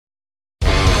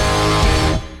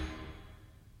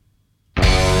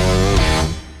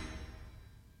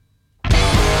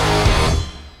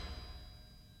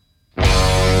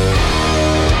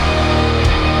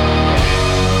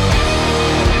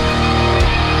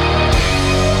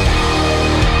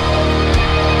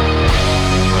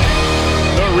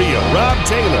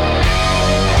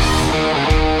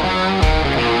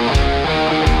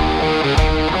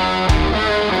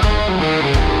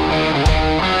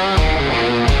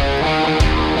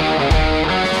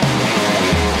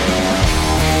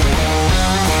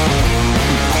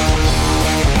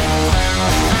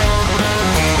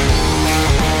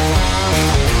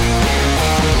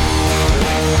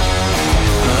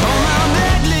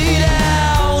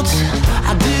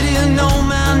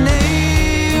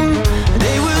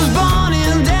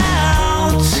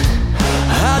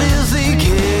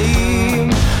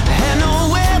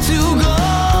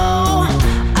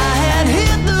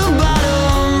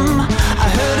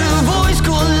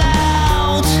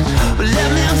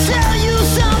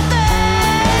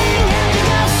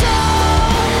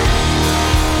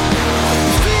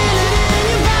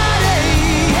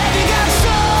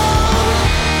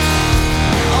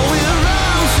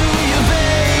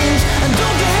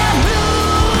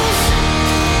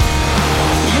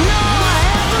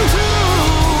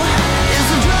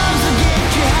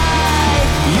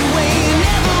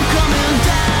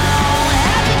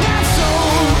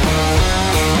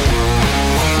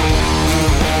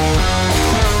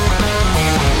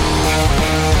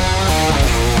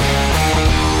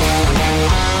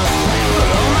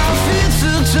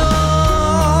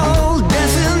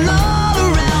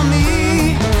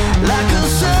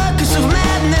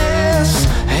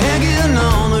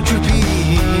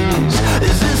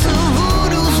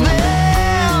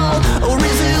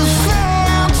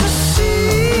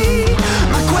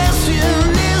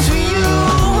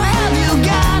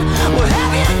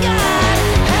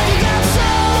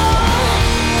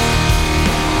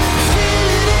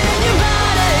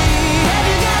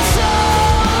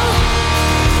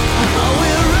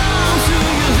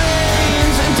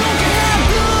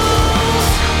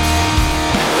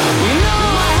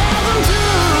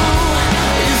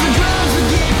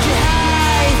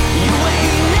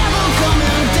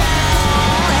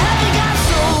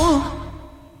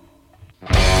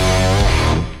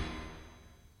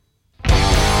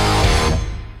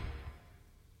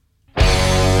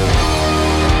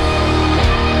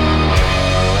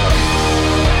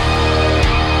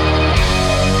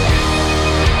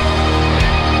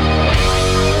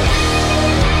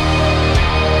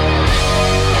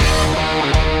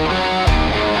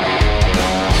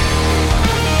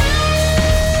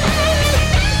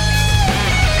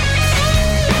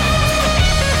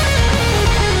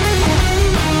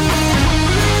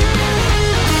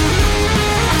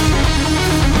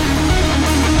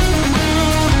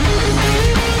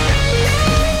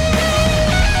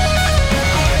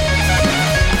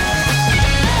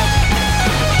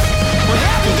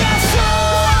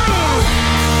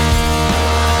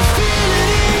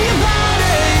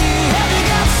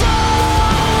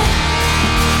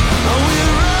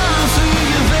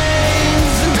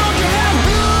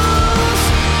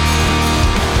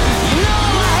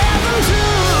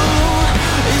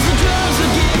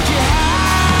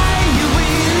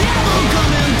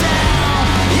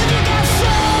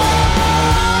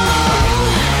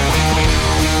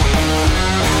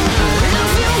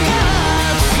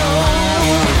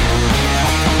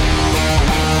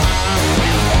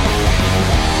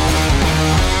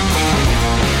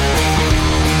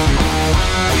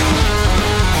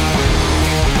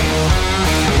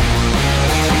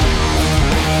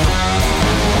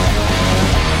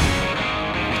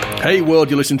Hey world,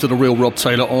 you're listening to The Real Rob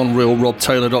Taylor on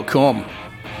realrobtaylor.com.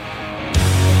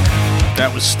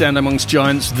 That was Stand Amongst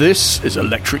Giants. This is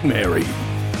Electric Mary.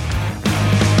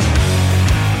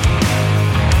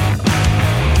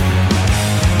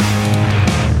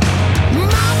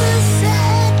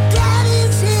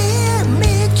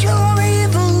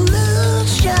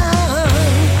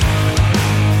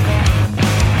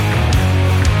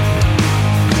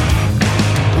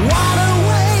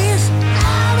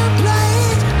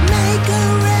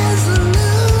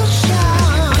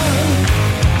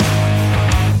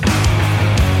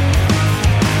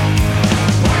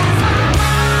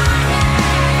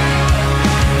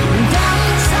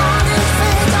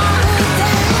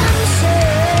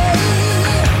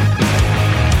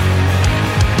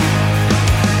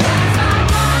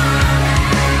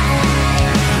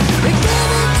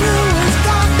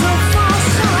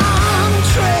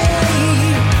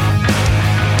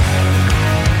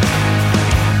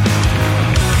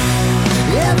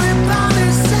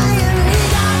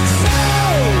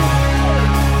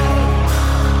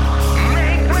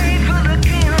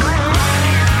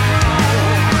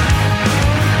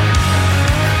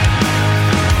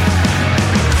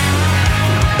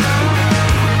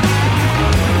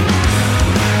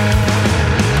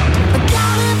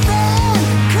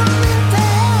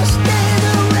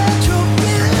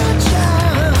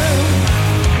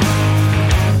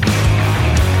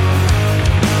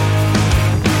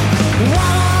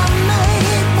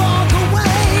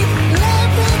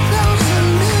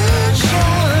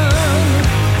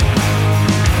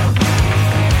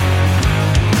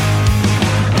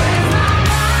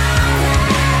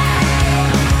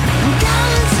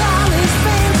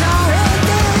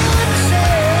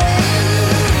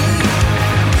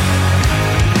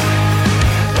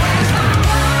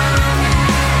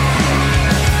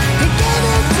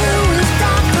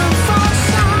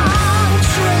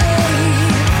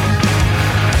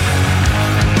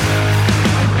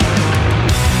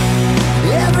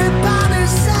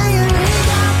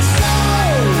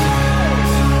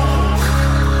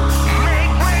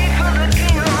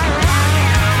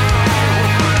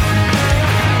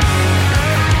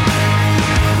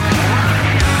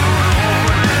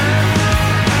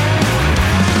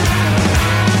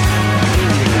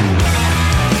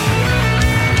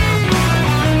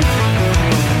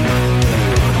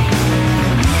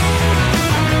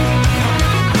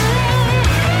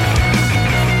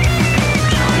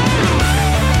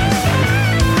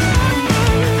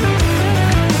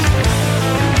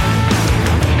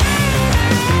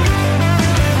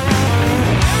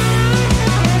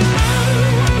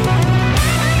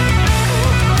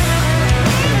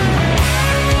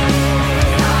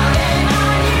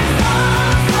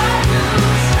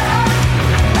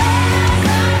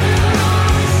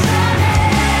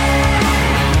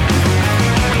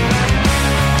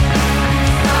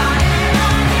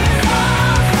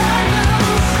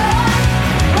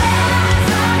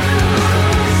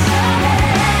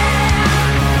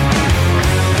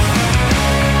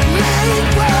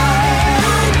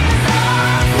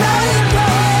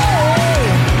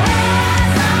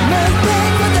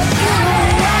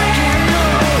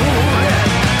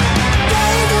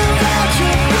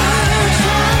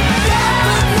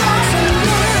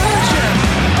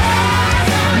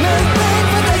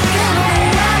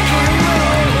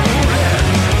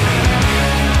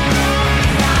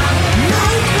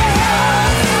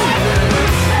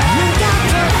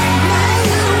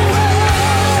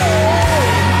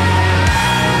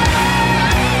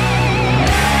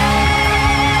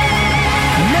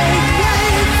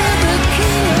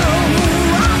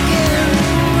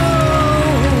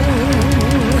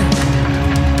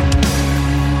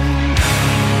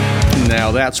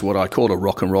 That's what I call a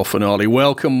rock and roll finale.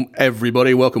 Welcome,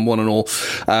 everybody. Welcome, one and all.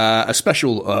 A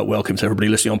special welcome to everybody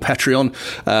listening on Patreon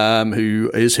who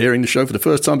is hearing the show for the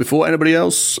first time before anybody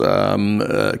else.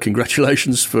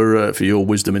 Congratulations for your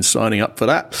wisdom in signing up for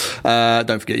that.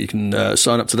 Don't forget you can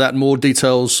sign up to that. More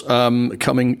details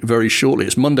coming very shortly.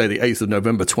 It's Monday, the 8th of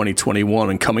November, 2021.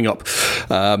 And coming up,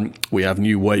 we have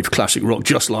new wave classic rock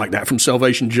just like that from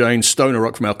Salvation Jane, stoner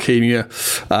rock from Alkemia,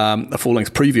 a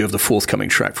full-length preview of the forthcoming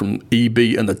track from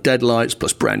EB and the Deadlights,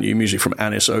 plus brand new music from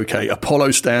Anis OK,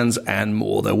 Apollo Stands, and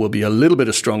more. There will be a little bit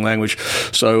of strong language,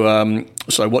 so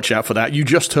watch out for that. You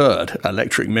just heard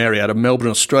Electric Mary out of Melbourne,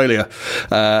 Australia.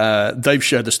 They've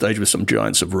shared the stage with some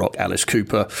giants of rock, Alice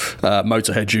Cooper,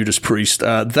 Motorhead, Judas Priest.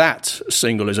 That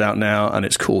single is out now, and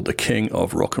it's called The King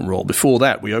of Rock and Roll. Before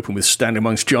that, we open with Stand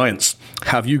Amongst Giants,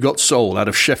 Have You Got Soul, out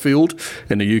of Sheffield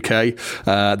in the UK.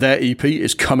 Their EP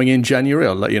is coming in January.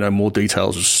 I'll let you know more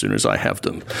details as soon as I have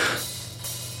them.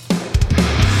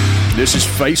 This is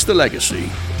Face the Legacy.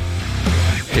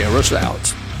 Hear Us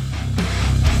Out.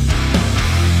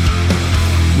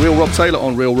 Real Rob Taylor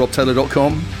on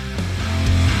realrobtaylor.com.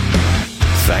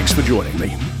 Thanks for joining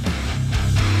me.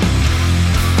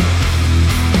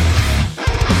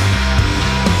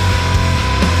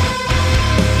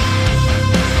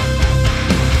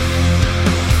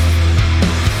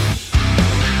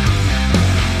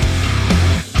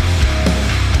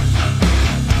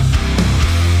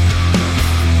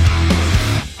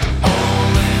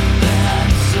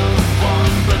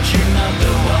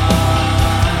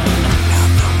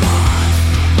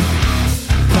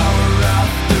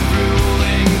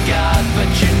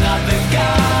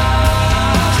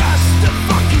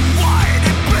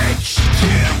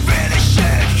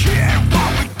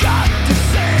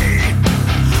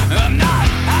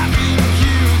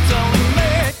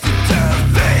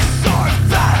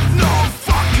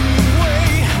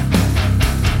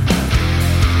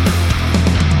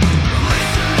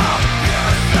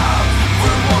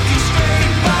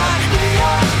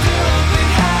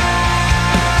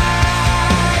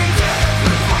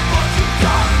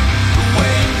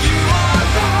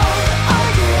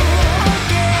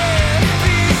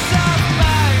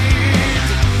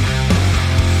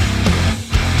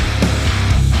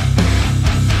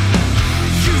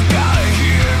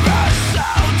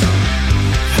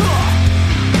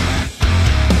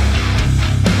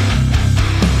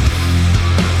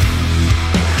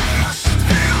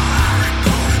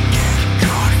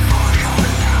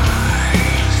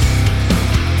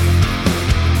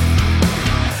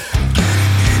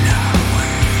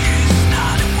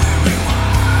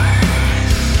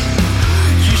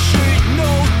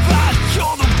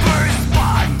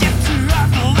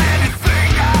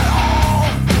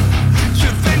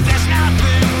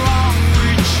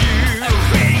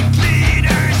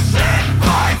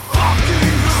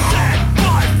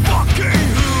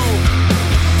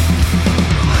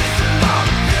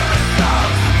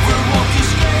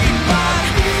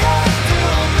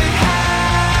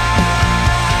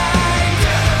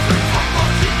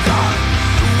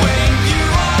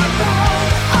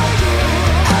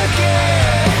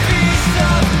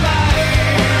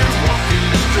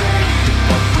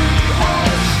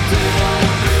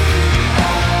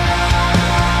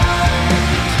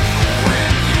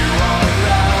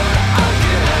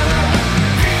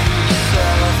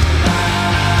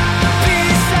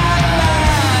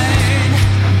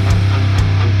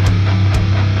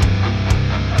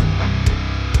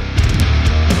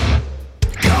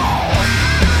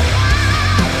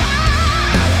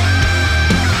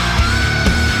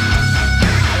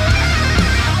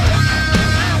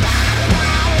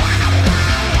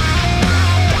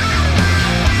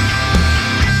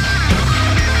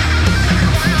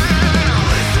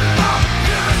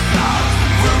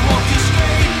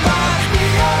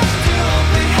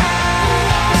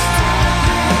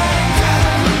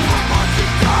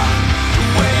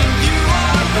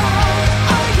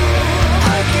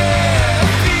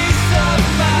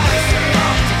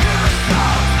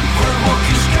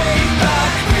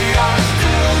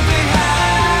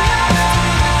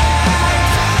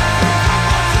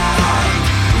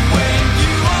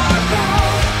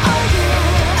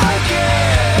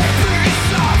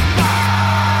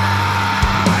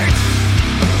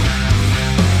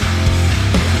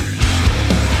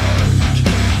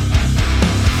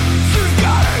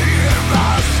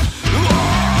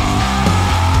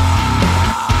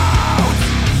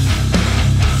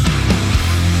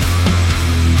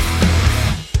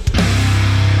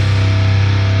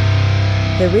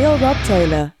 The Real Rob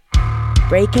Taylor,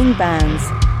 Breaking Bands.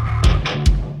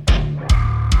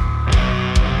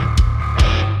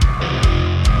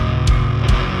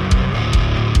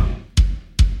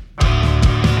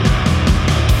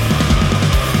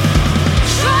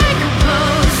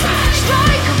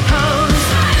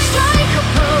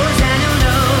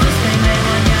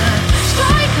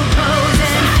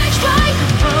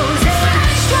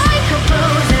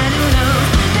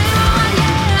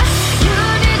 You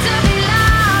need to be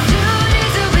loved, you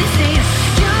need to be seen,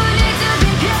 you need to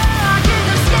be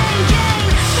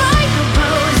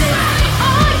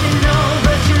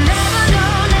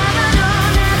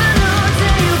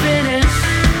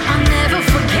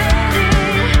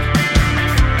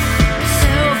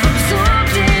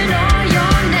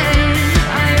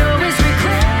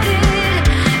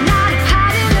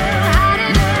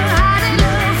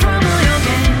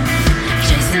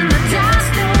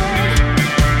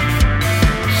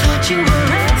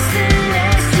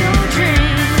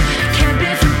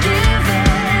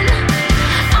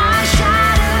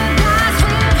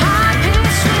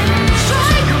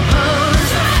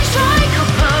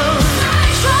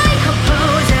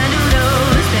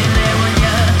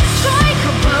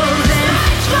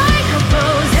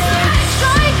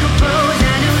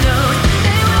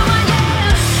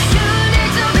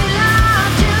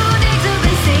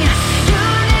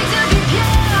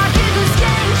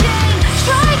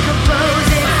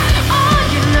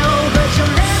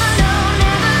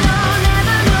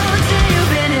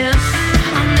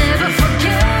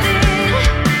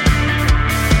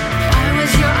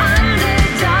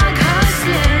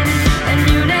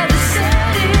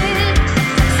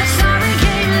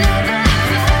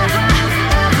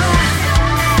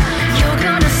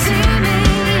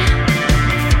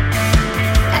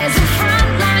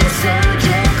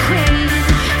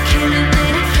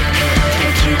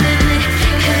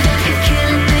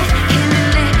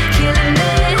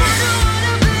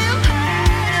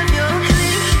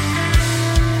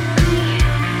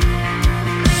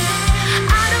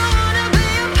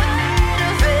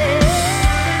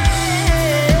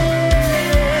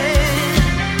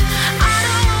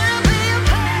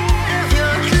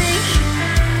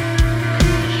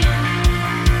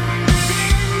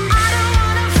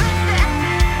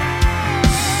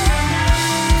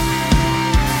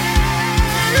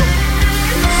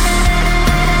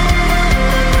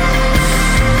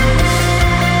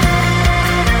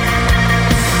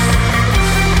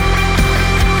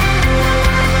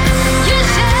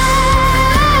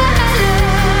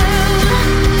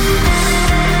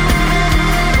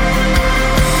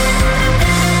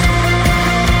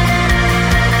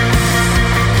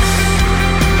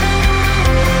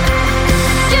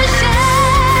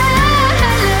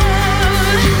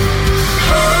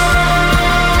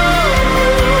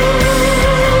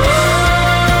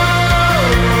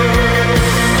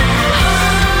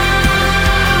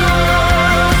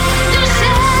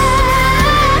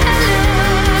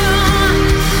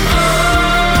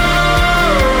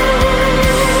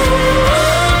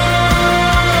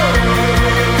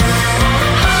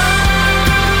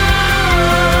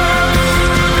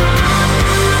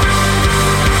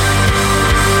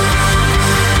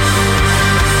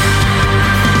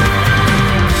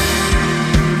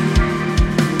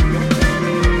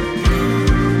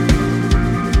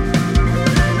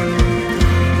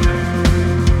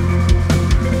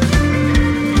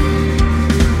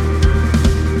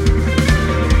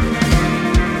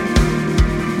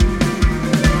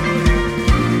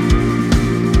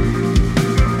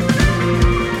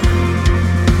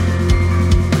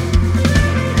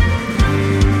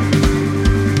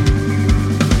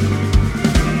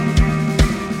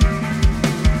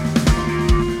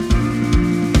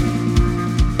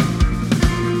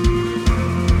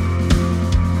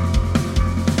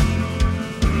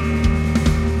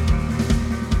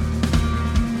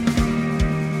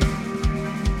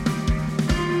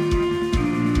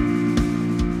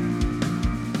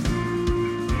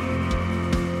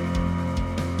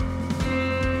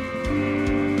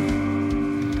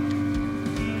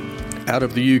out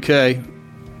of the UK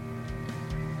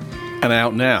and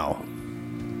out now.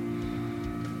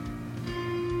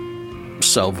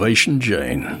 Salvation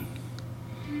Jane.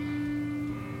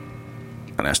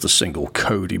 And that's the single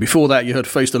Cody. Before that, you heard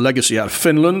Face the Legacy out of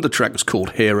Finland. The track was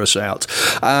called Hear Us Out.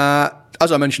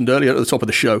 As I mentioned earlier at the top of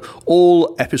the show,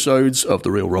 all episodes of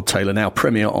The Real Rob Taylor now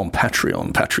premiere on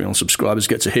Patreon. Patreon subscribers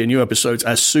get to hear new episodes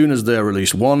as soon as they're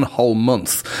released, 1 whole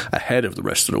month ahead of the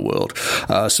rest of the world.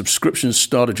 Subscriptions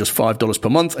start at just $5 per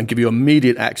month and give you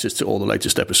immediate access to all the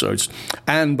latest episodes.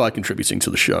 And by contributing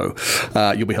to the show,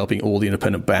 you'll be helping all the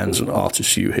independent bands and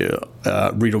artists you hear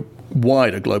reach a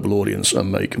wider global audience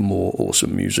and make more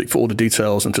awesome music. For all the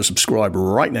details and to subscribe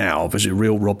right now, visit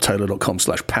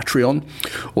realrobtaylor.com/Patreon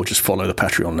or just follow the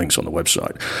Patreon links on the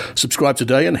website. Subscribe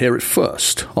today and hear it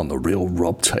first on The Real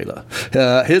Rob Taylor.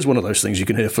 Here's one of those things you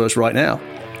can hear first right now.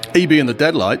 EB and the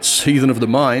Deadlights, Heathen of the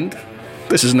Mind.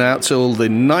 This isn't out till the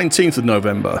 19th of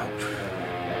November.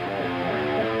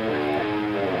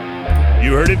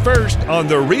 You heard it first on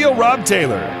The Real Rob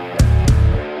Taylor.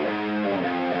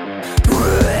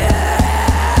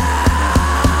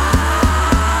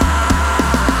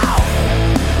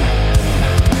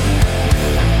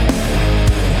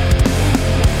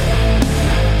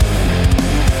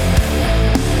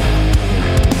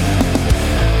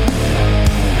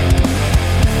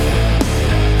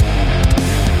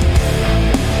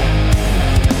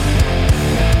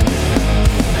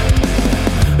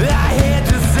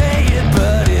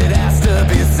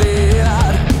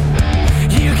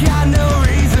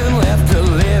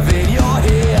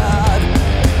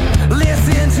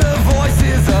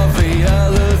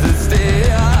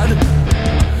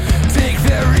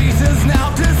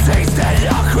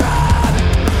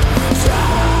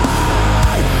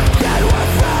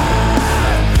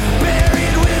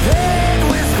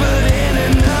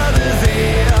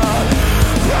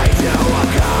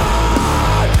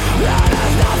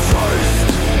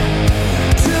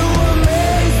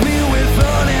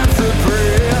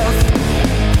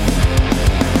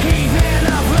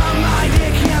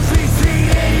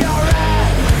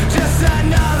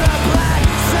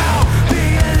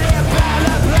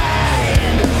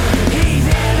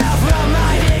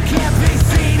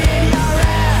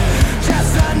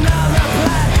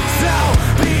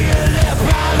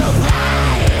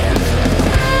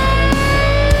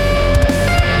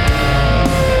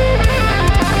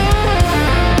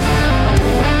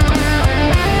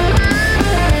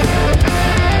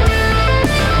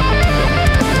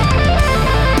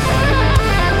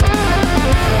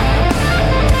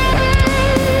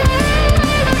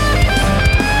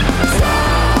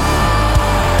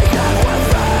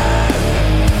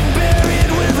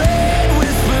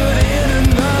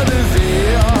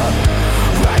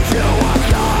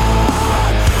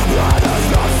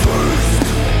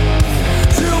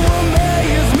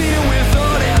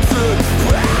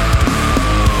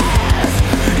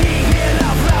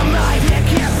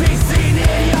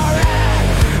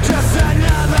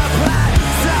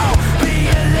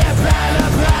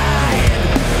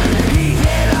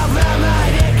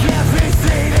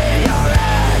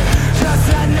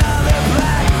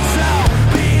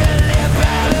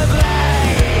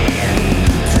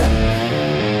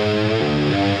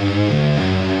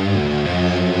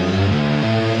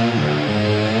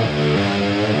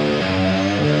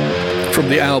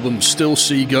 The album Still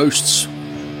See Ghosts,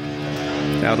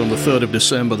 out on the 3rd of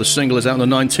December. The single is out on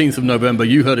the 19th of November.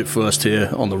 You heard it first here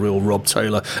on The Real Rob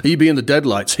Taylor. EB and the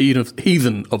Deadlights,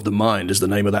 Heathen of the Mind is the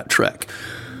name of that track.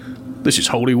 This is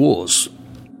Holy Wars.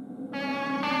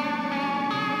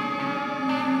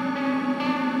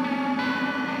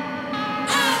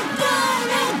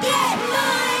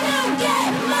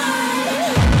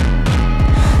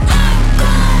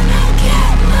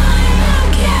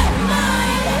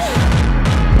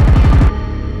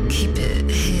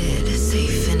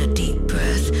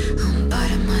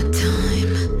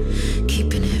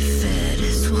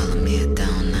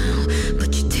 Down now,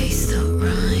 but you taste the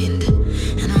rind,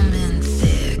 and I'm in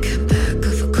thick.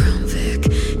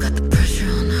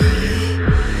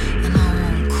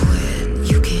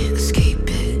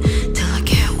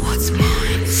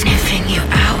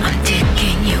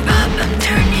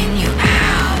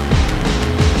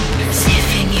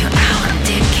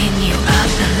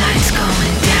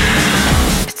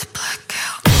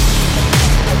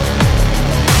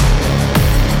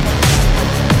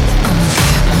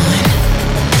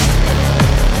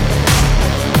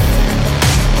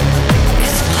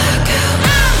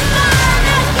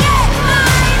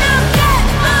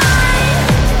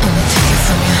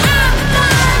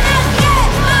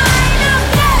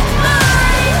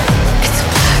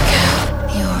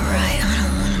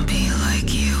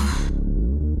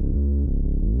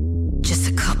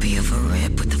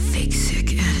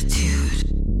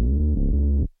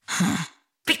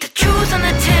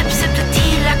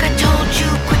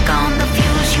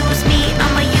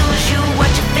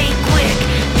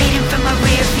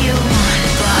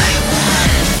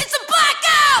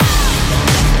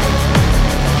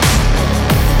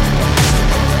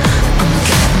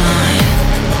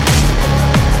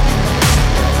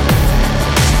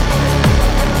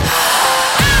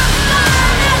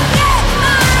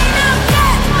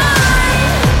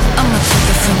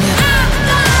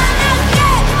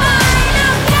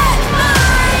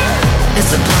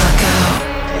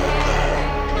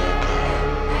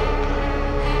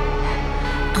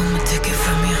 I'ma take it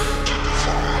from you.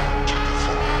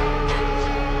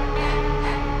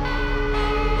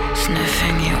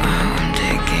 Sniffing you out, I'm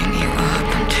digging you up,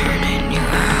 I'm turning you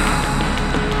out.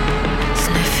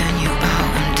 Sniffing you out,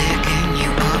 I'm digging you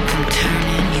up, I'm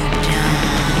turning you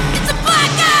down. It's a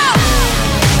blackout!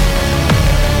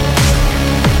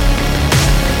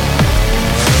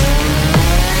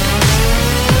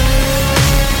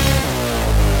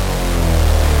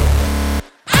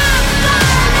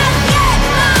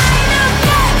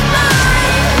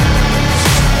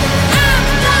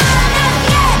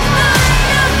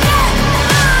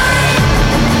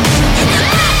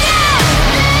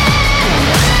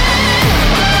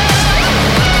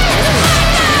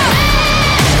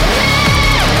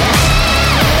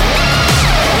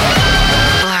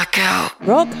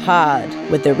 Rock Hard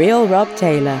with the real Rob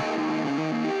Taylor.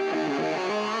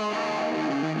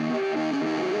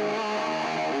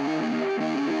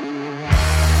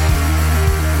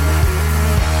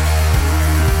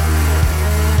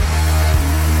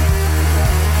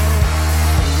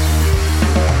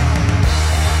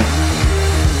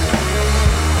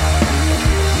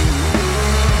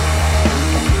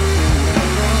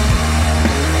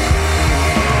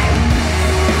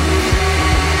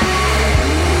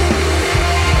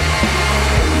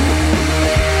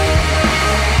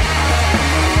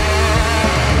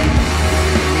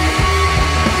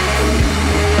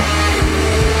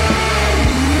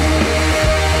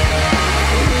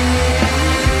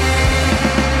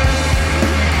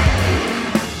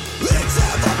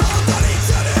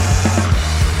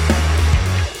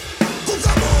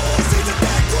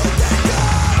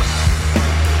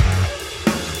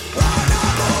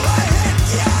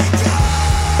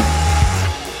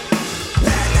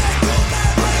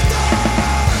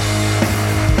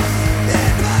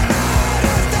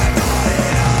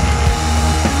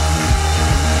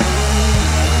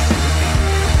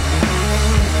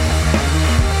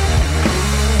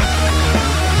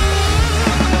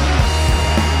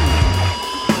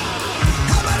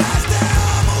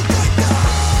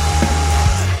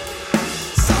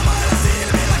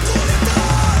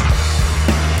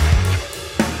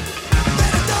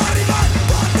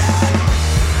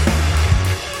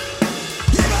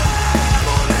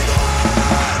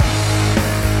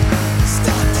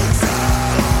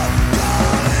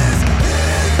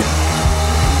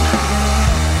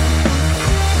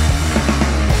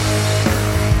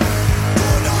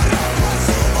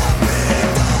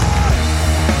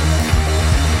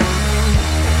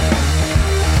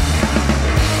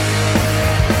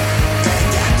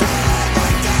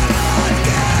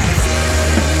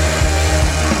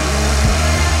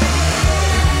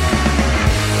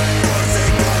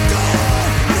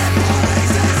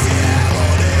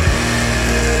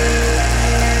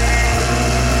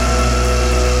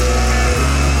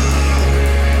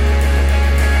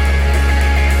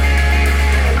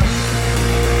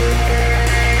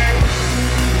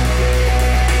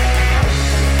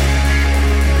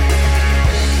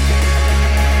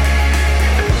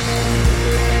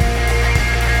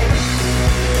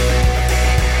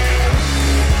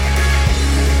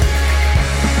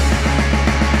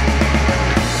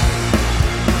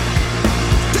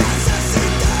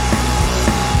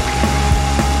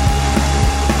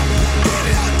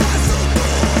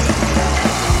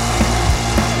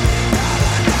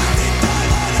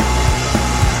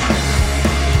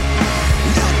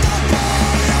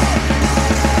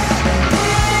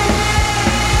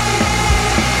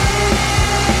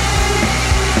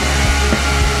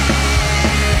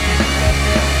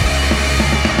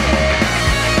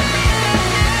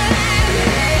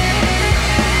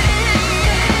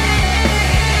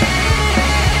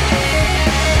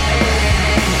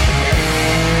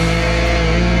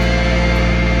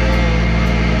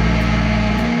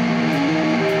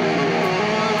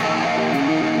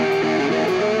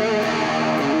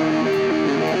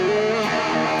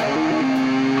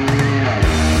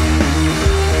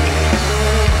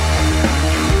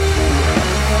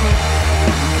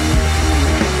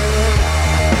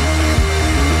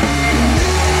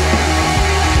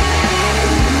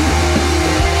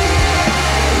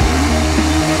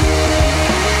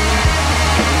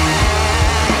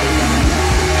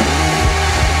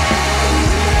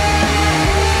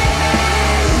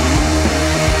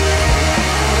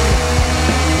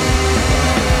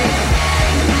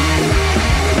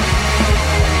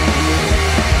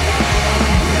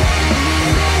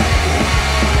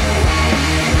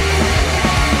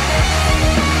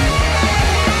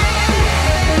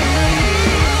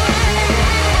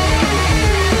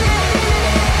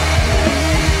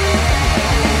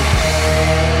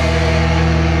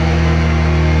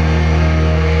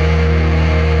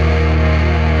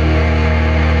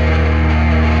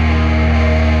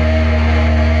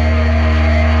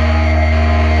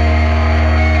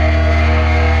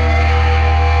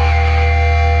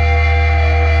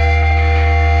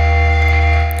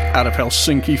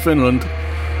 Helsinki, Finland.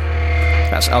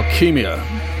 That's ALKEMIA.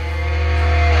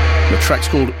 The track's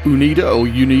called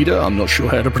Unida, I'm not sure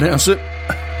how to pronounce it.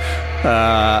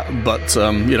 But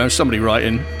somebody write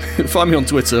in. Find me on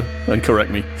Twitter and correct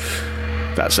me.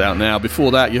 That's out now. Before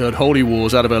that, you heard Holy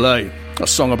Wars out of LA. A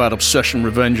song about obsession,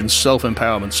 revenge, and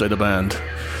self-empowerment, say the band.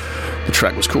 The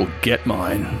track was called Get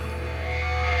Mine.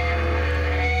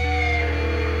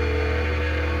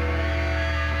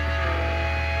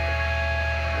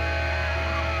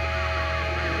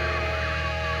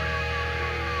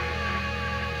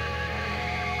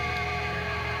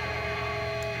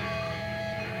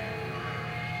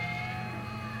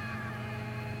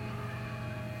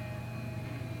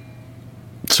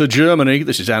 To Germany,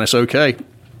 this is Anis OK.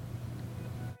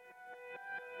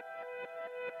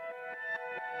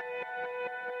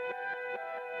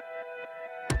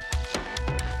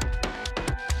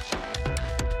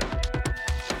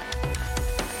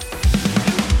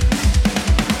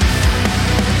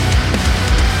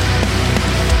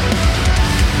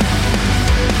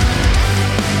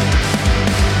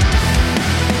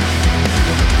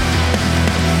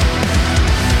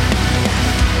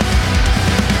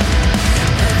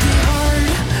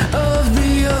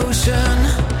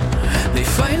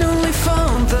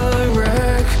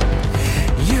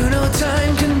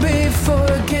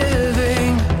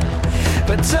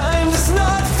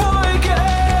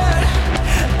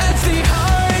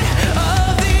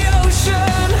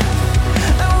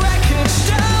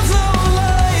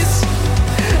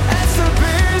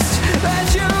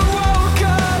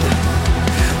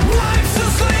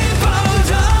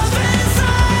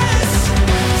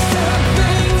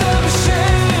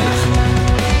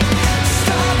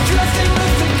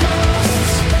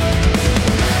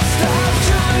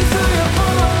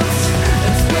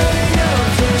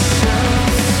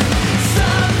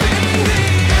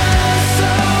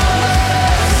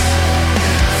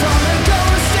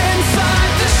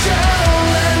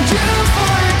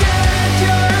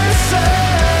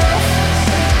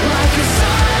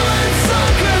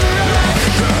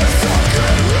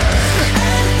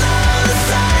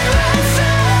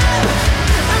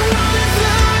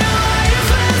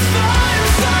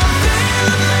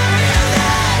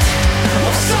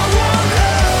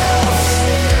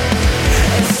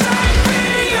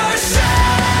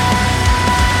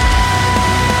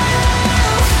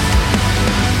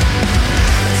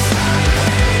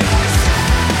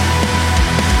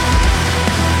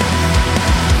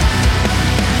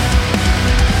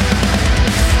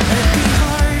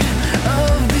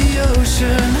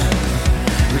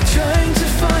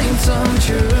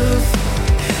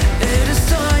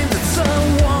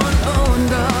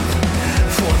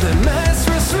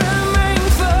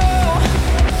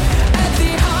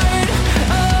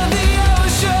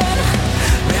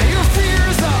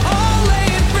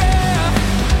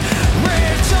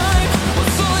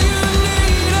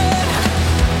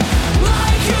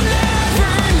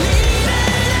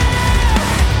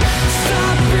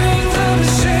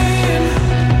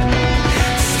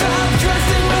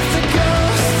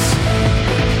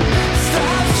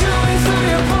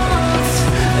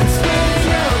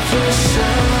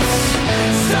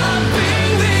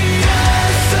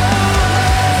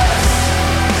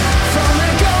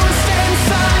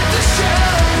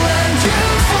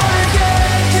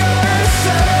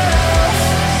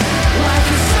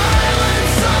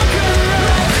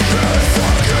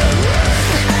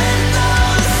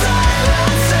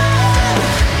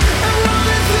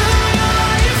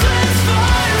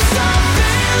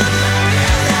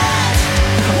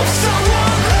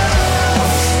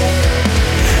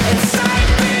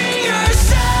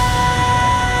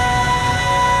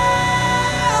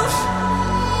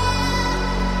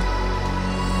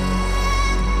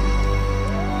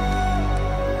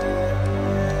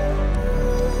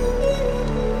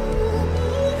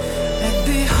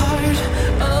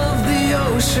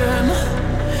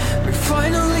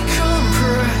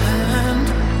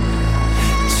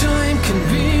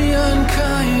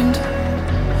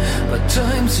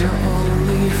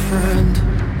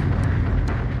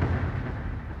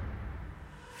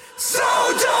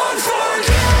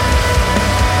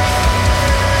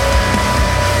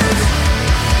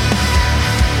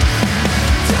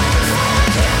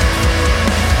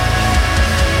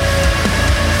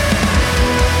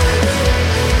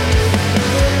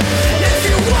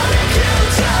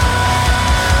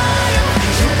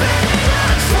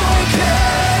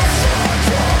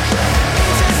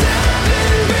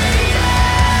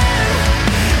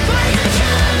 Like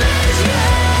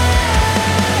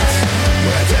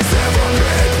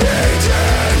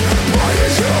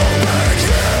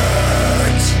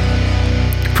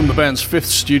band's fifth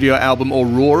studio album,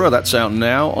 Aurora. That's out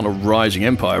now on a Rising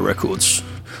Empire Records.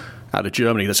 Out of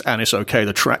Germany, that's Anis OK.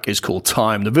 The track is called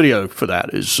Time. The video for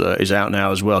that is out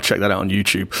now as well. Check that out on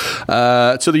YouTube.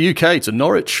 To the UK, to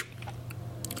Norwich,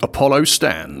 Apollo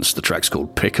Stands. The track's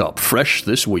called Pick Up. Fresh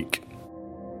this week.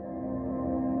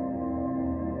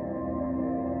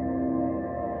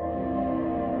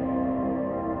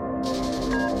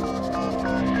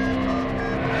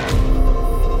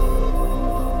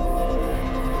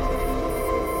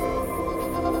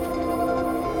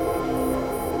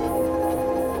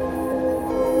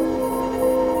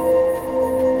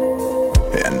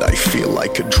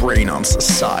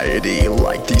 Society,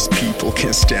 like these people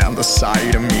can't stand the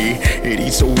sight of me. It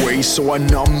eats away, so I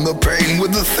numb the pain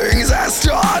with the things that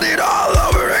started all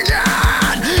over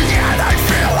again. And I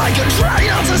feel like a drain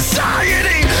on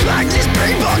society, like these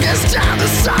people can't stand the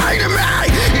sight of me.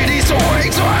 It eats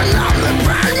away, so I numb the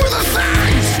pain with the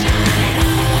things started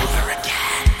all over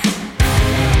again.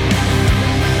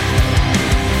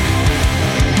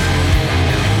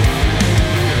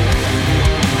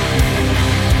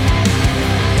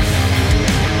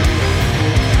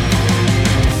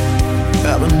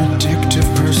 Have an addictive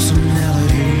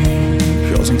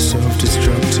personality, causing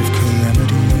self-destructive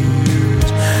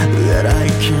calamities that I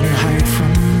can't hide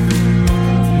from.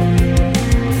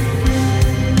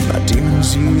 My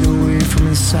demons eat away from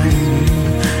inside me.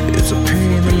 It's a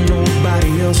pain that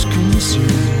nobody else can see,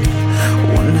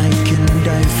 one I can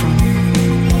die from.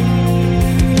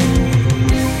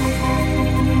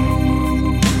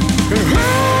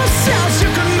 Sounds you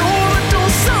can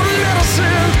overdose some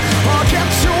medicine or get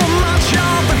too much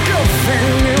of the good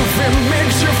thing. If it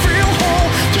makes you feel whole,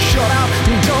 to shut out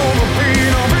and don't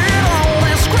repeat of it all.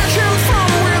 And scratching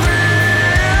from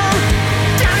within,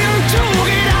 dying to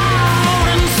get out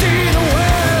and see the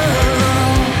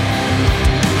world.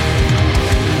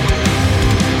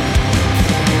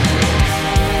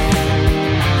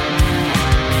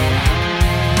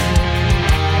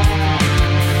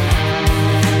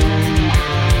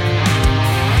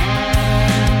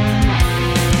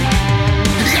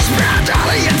 You spend all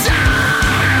of your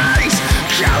days,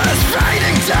 colors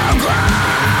fading down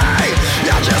gray.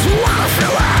 You just wanna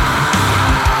feel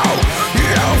out.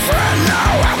 Your friend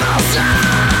now have no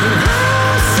sound.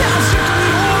 Sounds you can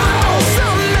overdose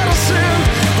some medicine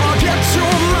or get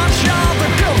too much of the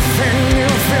good thing.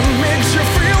 If it makes you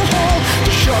feel whole,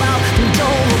 to shut out and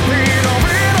don't repeat of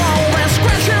it all. And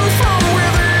scratching from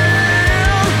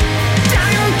within,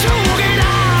 dying to get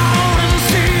out and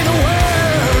see the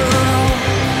world.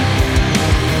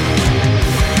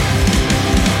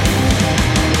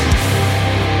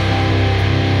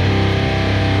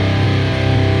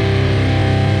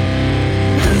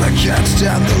 I can't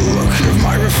stand the look of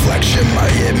my reflection. My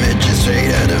image is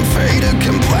faded and faded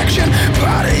complexion.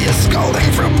 Body is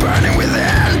scalding from burning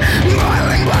within.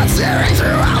 Boiling blood searing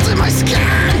throughout in my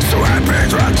skin. Sweat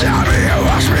beads run down me and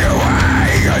wash me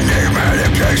away. I need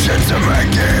medication to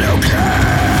make it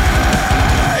okay.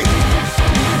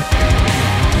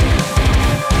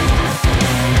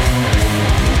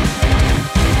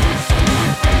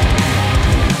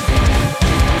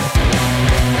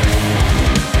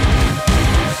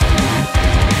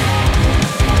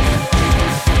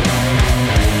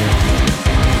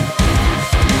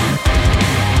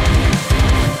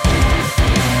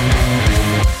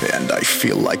 And I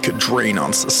feel like a drain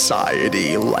on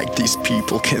society, like these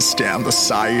people can't stand the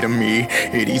sight of me.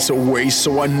 It eats away,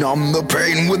 so I numb the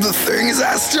pain with the things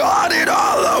that started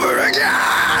all over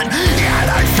again.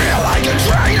 And I feel like a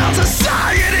drain on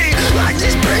society, like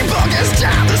these people can't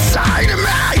stand the sight of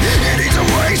me. It eats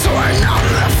away, so I numb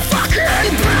the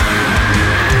fucking pain.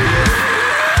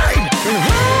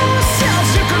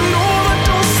 Sounds you can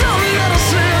overdose some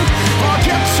medicine or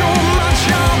get too much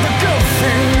of the good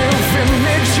thing. If it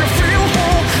makes you feel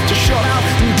whole, to shut out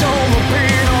and don't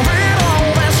repeat of it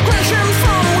all. And scratching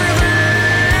from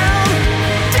within,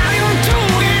 dying to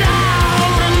get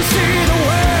out and see the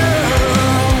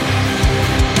world.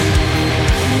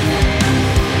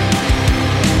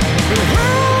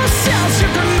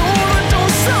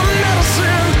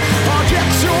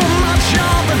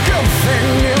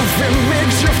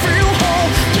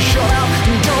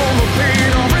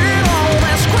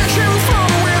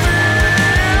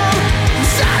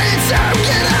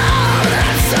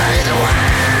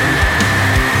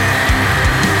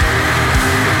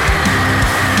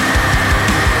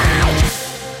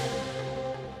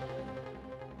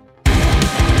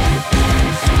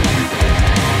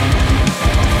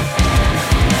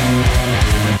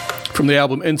 from the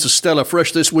album Interstellar.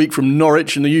 Fresh this week from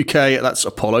Norwich in the UK, that's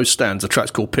Apollo Stands. The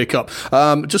track's called Pick Up.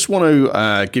 Just want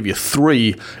to give you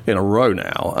three in a row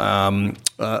now.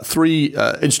 Three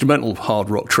instrumental hard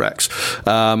rock tracks,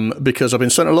 because I've been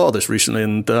sent a lot of this recently,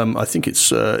 and I think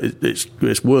it's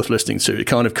worth listening to. It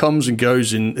kind of comes and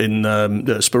goes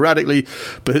in sporadically,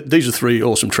 but these are three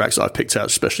awesome tracks that I've picked out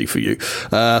especially for you.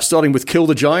 Starting with Kill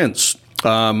the Giants.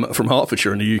 From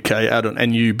Hertfordshire in the UK, out on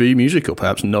NUB Music, or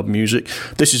perhaps Nub Music.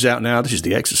 This is out now. This is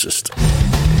The Exorcist.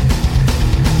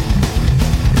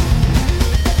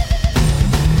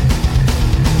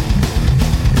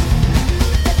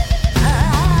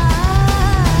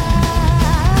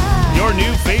 Your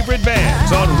new favorite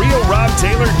bands on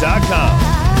RealRobTaylor.com.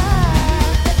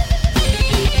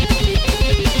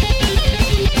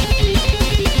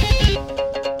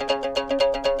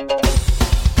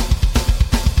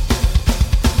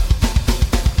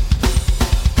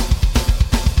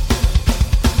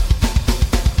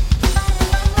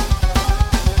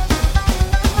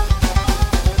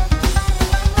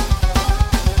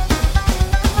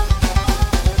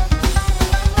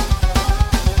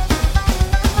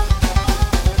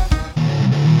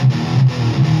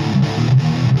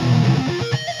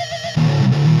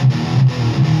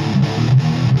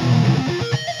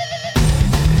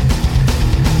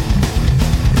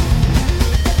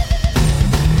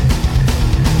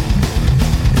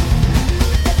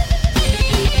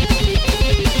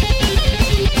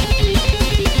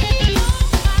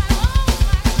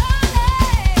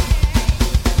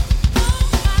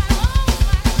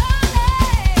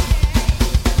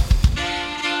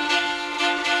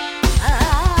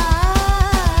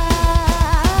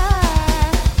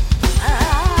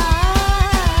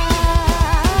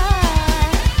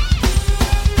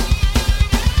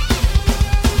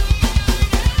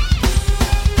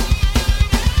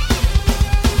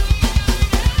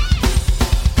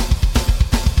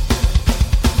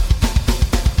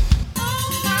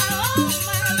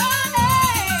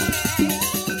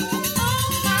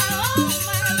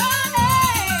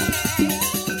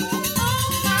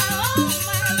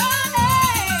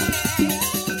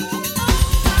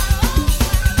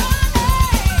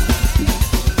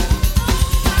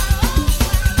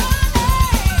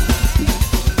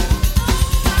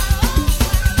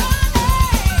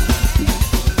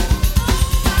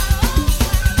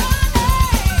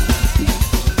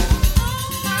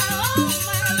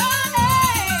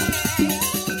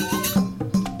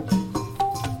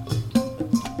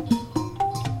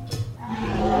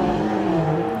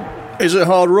 Is it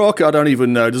hard rock? I don't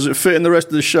even know. Does it fit in the rest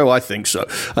of the show? I think so.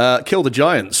 Kill the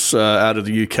Giants out of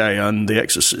the UK and The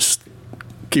Exorcist.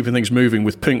 Keeping things moving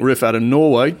with Pink Riff out of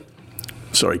Norway.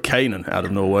 Sorry, KANAAN out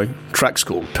of Norway. Track's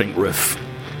called Pink Riff.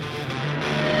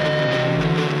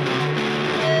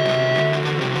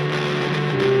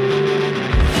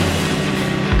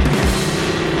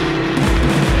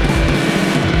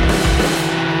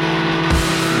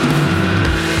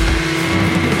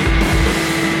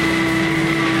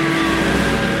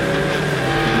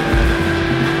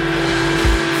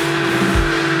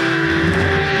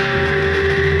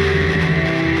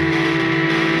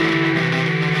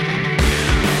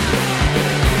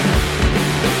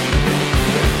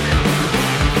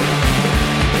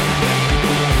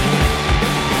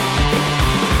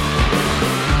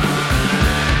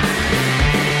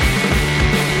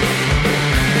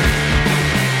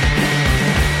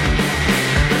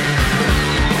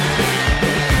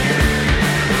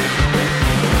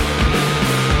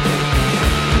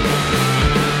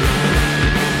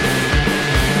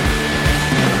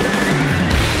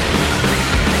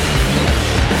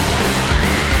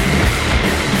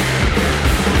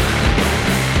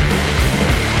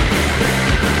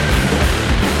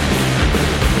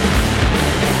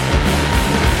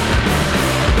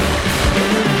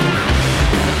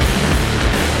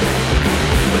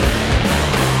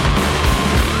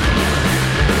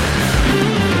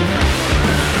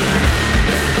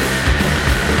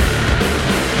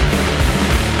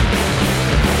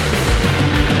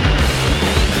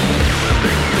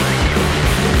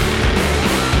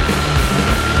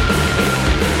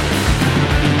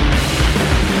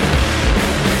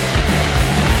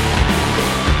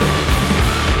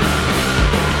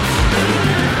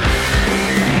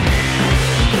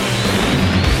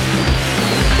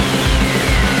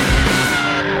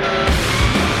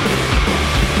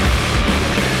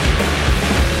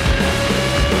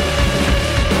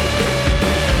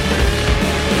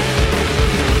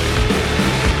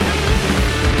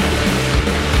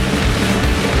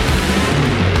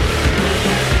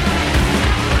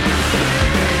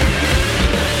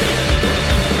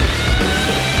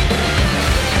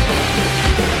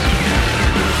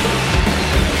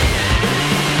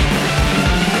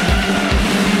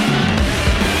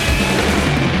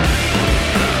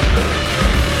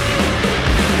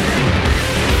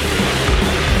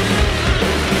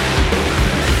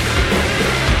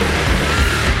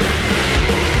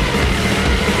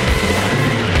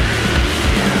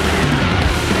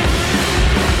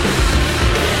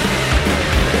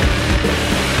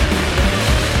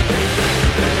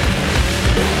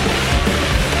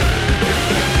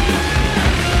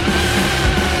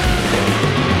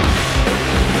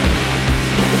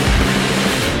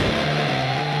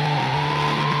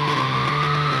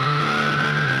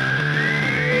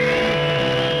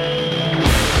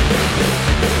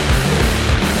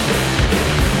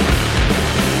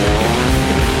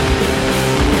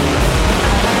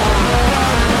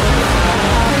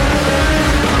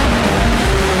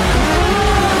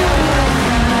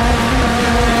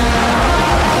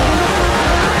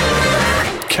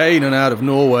 KANAAN out of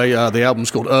Norway. The album's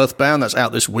called Earthbound. That's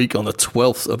out this week on the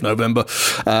 12th of November.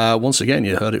 Once again,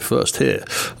 you heard it first here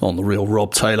on The Real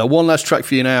Rob Taylor. One last track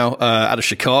for you now out of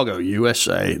Chicago,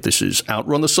 USA. This is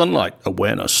Outrun the Sunlight,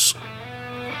 Awareness.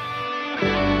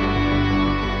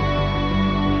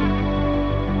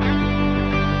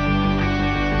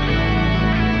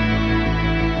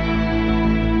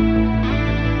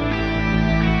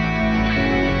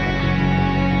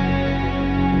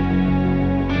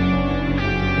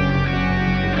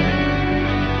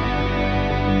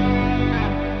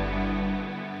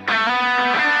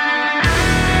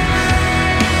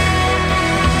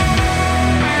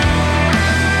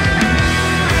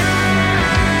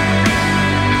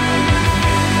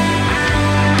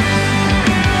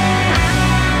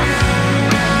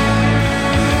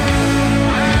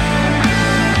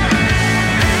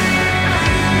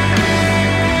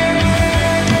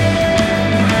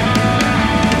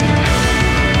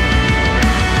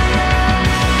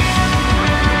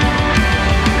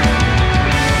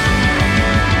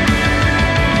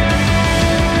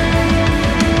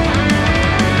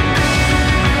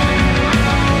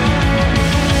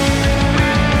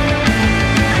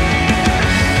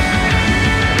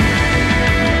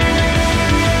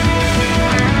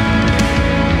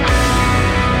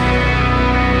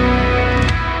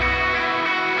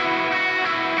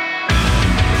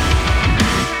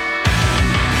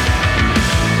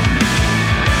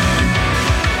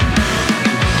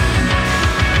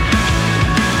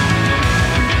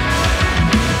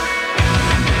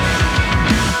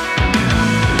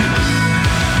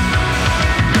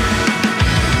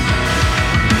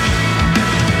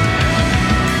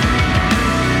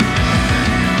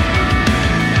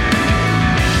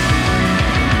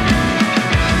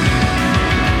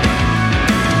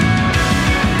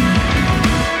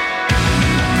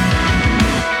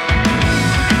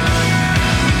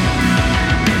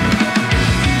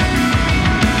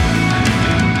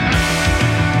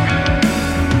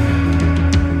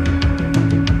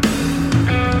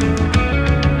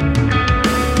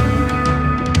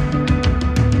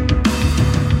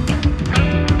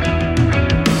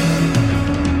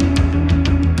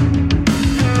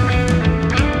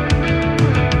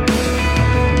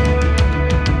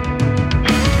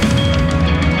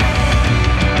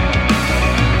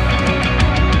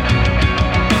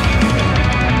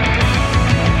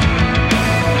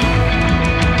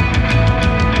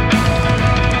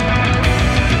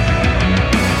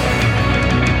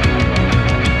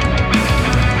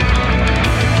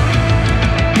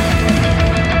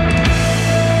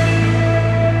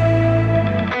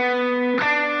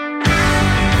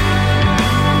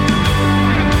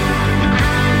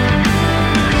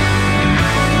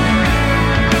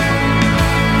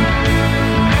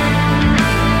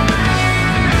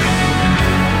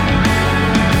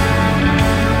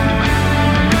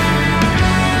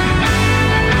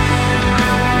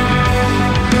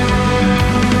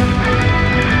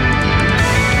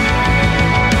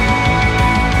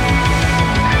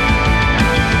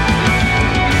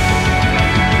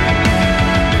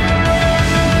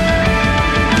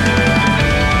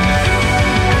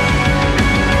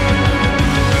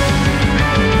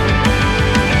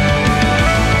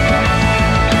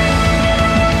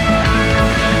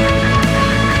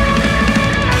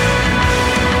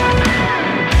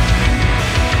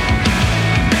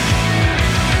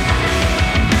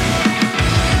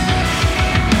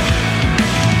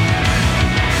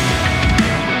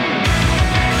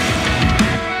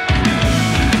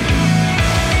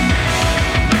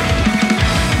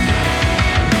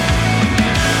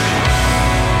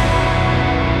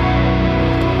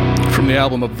 the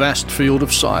album A Vast Field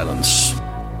of Silence,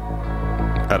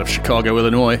 out of Chicago,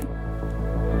 Illinois.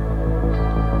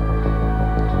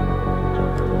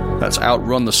 That's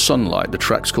Outrun the Sunlight. The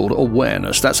track's called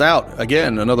Awareness. That's out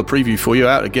again, another preview for you,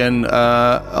 out again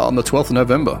on the 12th of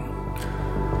November.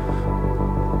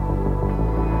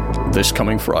 This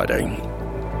coming Friday.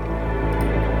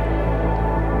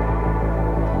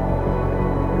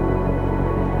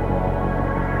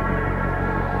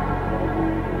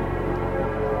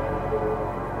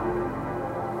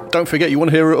 Don't forget, you want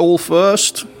to hear it all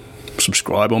first?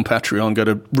 Subscribe on Patreon. Go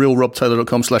to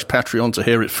realrobtaylor.com/Patreon to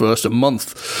hear it first, a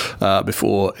month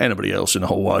before anybody else in the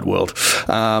whole wide world.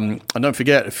 And don't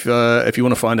forget, if you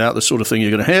want to find out the sort of thing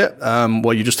you're going to hear,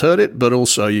 well, you just heard it, but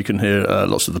also you can hear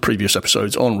lots of the previous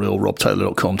episodes on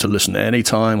realrobtaylor.com to listen at any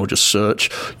time, or just search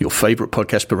your favorite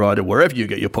podcast provider wherever you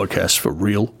get your podcasts for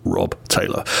Real Rob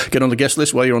Taylor. Get on the guest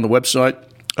list while you're on the website.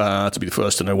 to be the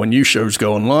first to know when new shows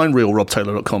go online,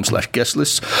 realrobtaylor.com/guest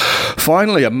lists.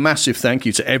 Finally, a massive thank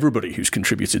you to everybody who's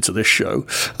contributed to this show,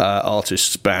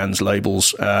 artists, bands,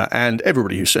 labels, and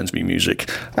everybody who sends me music.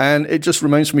 And it just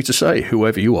remains for me to say,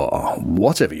 whoever you are,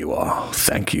 whatever you are,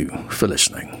 thank you for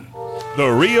listening. The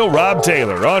Real Rob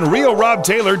Taylor on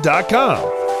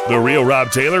realrobtaylor.com. The Real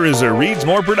Rob Taylor is a Reads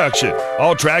More production.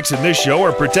 All tracks in this show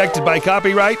are protected by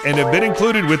copyright and have been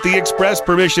included with the express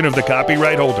permission of the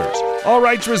copyright holders. All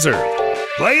rights reserved.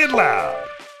 Play it loud.